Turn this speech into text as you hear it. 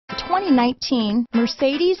2019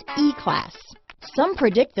 Mercedes E-Class. Some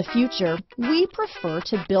predict the future. We prefer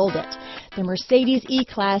to build it. The Mercedes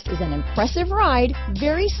E-Class is an impressive ride,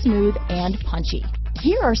 very smooth and punchy.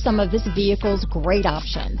 Here are some of this vehicle's great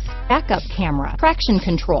options: backup camera, traction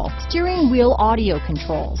control, steering wheel audio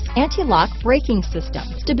controls, anti-lock braking system,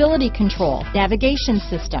 stability control, navigation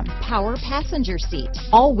system, power passenger seat,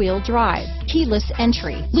 all-wheel drive, keyless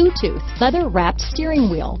entry, Bluetooth, leather-wrapped steering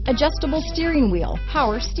wheel, adjustable steering wheel,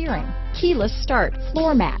 power steering, keyless start,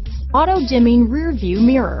 floor mats, auto-dimming rear view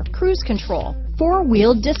mirror, cruise control,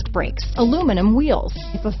 four-wheel disc brakes, aluminum wheels.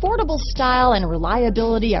 If affordable style and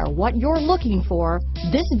reliability are what you're looking for,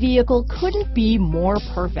 this vehicle couldn't be more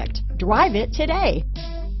perfect. Drive it today.